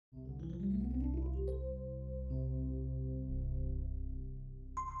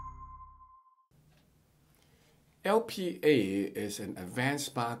LPA is an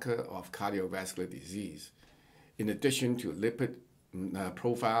advanced marker of cardiovascular disease. In addition to lipid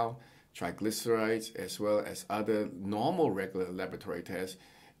profile, triglycerides, as well as other normal regular laboratory tests,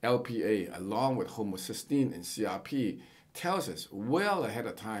 LPA, along with homocysteine and CRP, tells us well ahead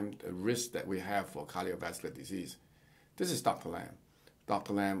of time the risk that we have for cardiovascular disease. This is Dr. Lam,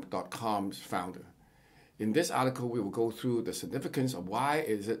 drlam.com's founder. In this article, we will go through the significance of why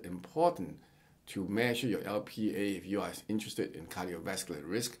is it important to measure your LPA if you are interested in cardiovascular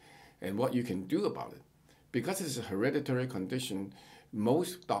risk and what you can do about it. Because it's a hereditary condition,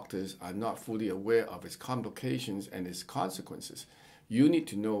 most doctors are not fully aware of its complications and its consequences. You need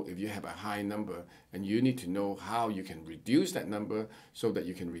to know if you have a high number, and you need to know how you can reduce that number so that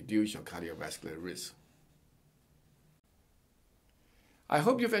you can reduce your cardiovascular risk. I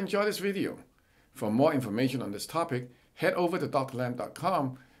hope you've enjoyed this video. For more information on this topic, head over to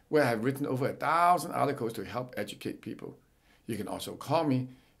drlam.com, where I have written over 1,000 articles to help educate people. You can also call me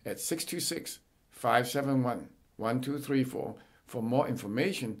at 626-571-1234 for more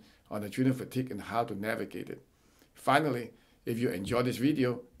information on adrenal fatigue and how to navigate it. Finally, if you enjoyed this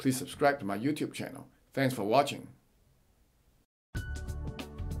video, please subscribe to my YouTube channel. Thanks for watching.